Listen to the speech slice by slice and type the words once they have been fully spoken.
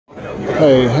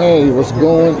Hey, what's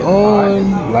going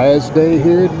on? Last day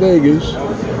here at Vegas.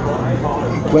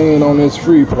 Playing on this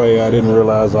free play I didn't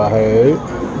realize I had.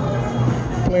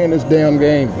 Playing this damn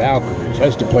game, Valkyries. I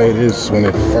used to play this when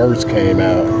it first came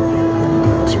out.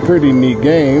 It's a pretty neat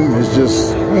game.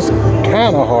 It's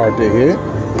kind of hard to hit.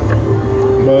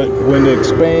 But when they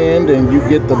expand and you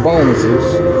get the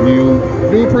bonuses, you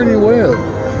do pretty well.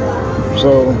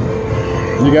 So,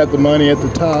 you got the money at the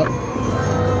top.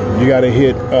 You got to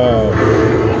hit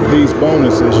these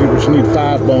bonuses. You need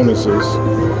 5 bonuses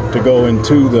to go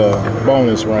into the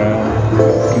bonus round.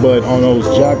 But on those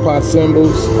jackpot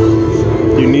symbols,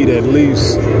 you need at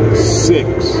least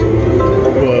 6.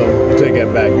 Well, take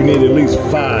that back. You need at least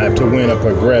 5 to win a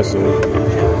progressive.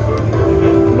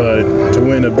 But to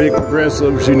win the big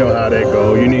progressives, you know how that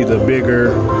go. You need the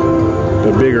bigger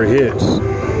hits.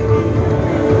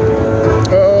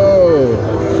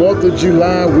 4th of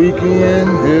July weekend,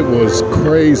 it was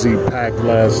crazy packed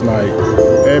last night.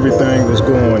 Everything was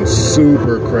going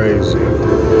super crazy.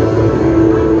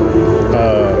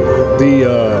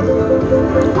 The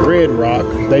Red Rock,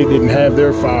 they didn't have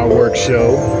their fireworks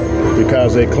show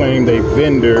because they claimed a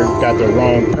vendor got the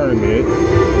wrong permit.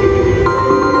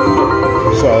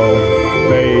 So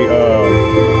they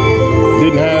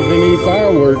didn't have any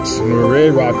fireworks. And the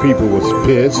Red Rock people was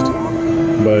pissed,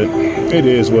 but it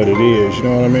is what it is, you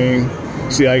know what I mean?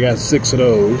 See, I got 6 of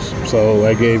those, so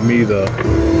that gave me the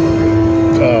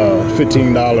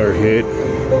 $15 hit.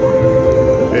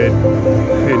 It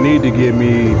need to give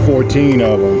me 14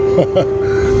 of them.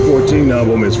 14 of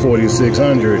them is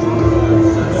 4,600.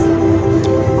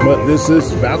 But this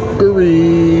is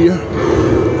Valkyrie.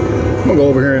 I'm gonna go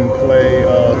over here and play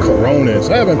Coronas.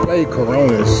 I haven't played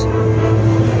Coronas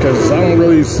because I don't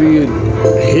really see it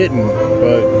hitting,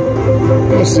 but I'm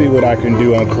gonna see what I can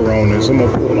do on Coronas. I'm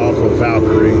gonna pull off a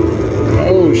Valkyrie.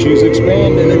 Oh, she's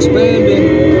expanding.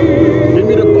 Give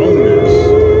me the bonus.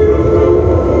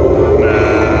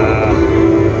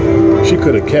 Nah, she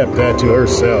could have kept that to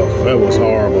herself. That was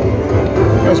horrible.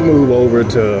 Let's move over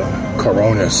to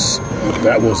Coronas.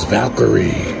 That was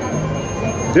Valkyrie.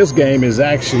 This game is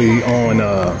actually on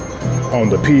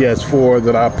the PS4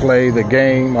 that I play the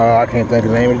game. I can't think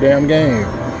of the name of the damn game.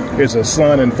 It's a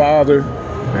son and father,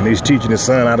 and he's teaching his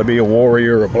son how to be a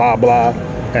warrior or blah blah,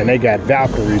 and they got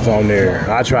Valkyries on there.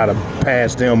 I try to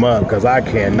pass them up because I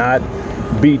cannot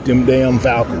beat them damn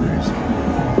Valkyries.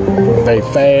 They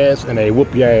fast and they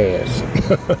whoop your ass.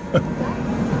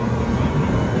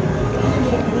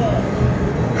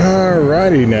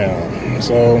 Alrighty now,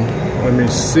 so let me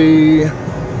see.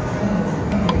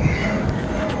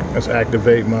 Let's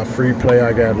activate my free play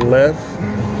I got left.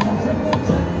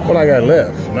 What I got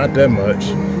left? Not that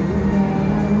much.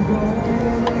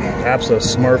 Apps are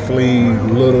smurfly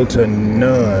little to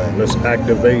none. Let's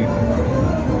activate.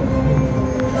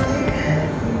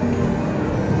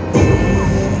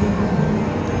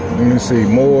 Let me see.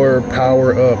 More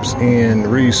power-ups in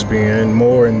respin.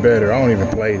 More and better. I don't even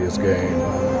play this game.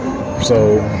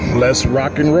 So let's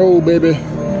rock and roll, baby.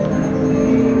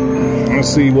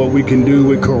 Let's see what we can do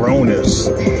with Coronas.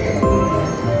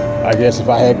 I guess if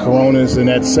I had Coronas in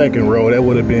that second row, that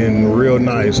would have been real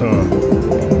nice, huh?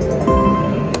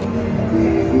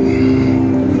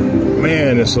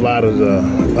 Man, it's a lot of the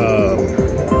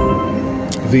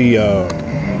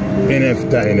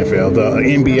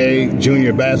NBA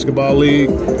Junior Basketball League.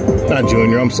 Not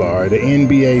junior, I'm sorry. The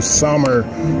NBA Summer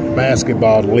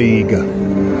Basketball League.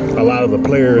 A lot of the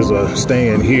players are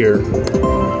staying here.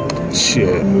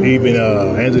 Shit, even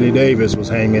Anthony Davis was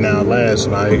hanging out last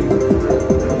night.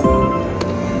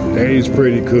 And he's a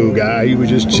pretty cool guy. He was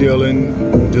just chilling,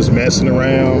 just messing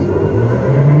around.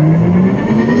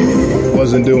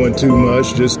 Wasn't doing too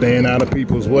much, just staying out of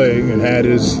people's way, and had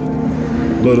his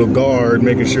little guard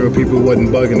making sure people wasn't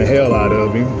bugging the hell out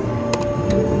of him.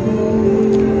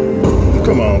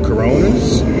 Come on,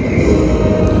 Coronas.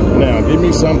 Now, give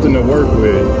me something to work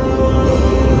with.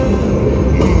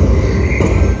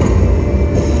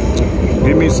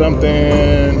 Give me something,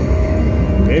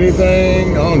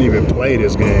 anything. I don't even play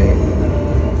this game.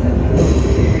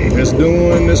 It's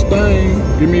doing this thing.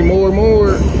 Give me more and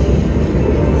more.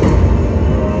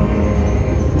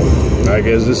 I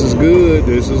guess this is good.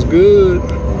 This is good.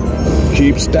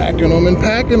 Keep stacking them and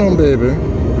packing them, baby.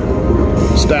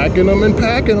 Stacking them and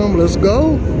packing them. Let's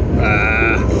go.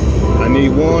 I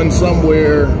need one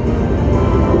somewhere.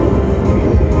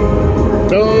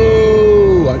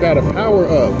 Oh, I got a power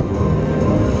up.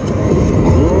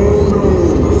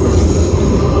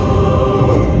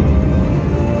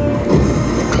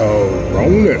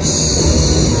 Coronas.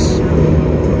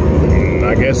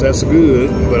 I guess that's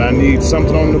good, but I need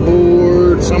something on the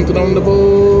board. Something on the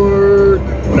board.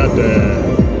 Nothing.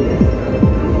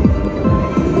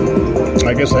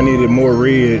 I guess I needed more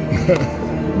red.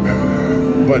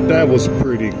 But that was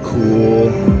pretty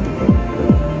cool.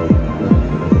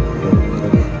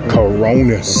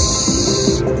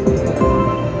 Coronas.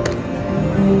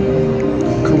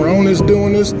 Corona's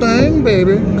doing this thing,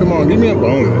 baby. Come on, give me a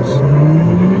bonus.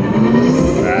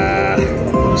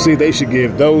 See, they should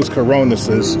give those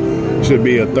Coronuses should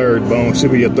be a third bonus,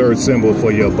 should be a third symbol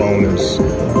for your bonus.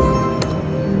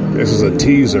 This is a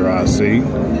teaser, I see.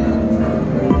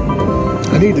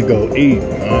 I need to go eat,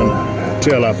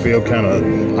 until I feel kind of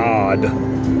odd.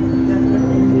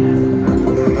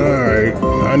 All right,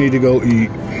 I need to go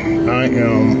eat. I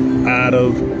am out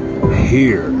of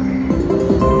here.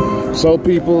 So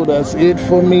people, that's it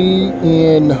for me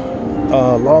in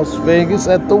Las Vegas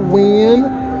at the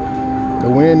Wynn. The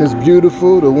Wynn is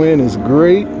beautiful. The Wynn is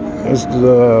great. It's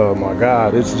oh my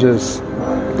God, it's just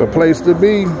the place to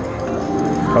be.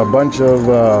 A bunch of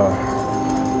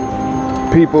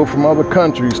people from other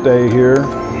countries stay here.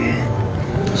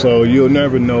 So you'll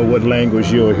never know what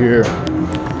language you'll hear.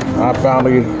 I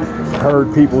finally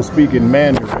heard people speaking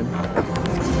Mandarin,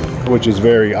 which is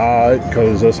very odd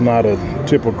because that's not a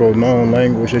typical known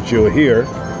language that you'll hear.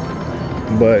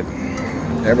 But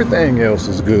everything else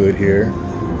is good here.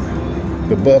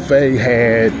 The buffet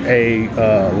had a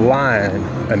line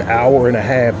an hour and a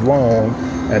half long,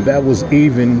 and that was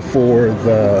even for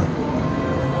the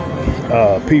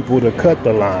people to cut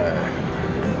the line.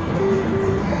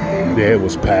 Yeah, it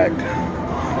was packed.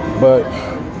 But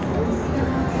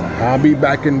I'll be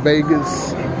back in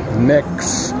Vegas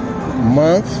next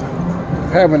month.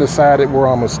 Haven't decided where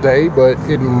I'm gonna stay, but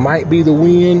it might be the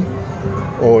Wynn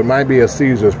or it might be a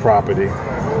Caesars property.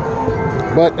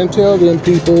 But until then,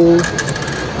 people,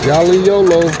 Jolly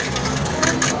YOLO.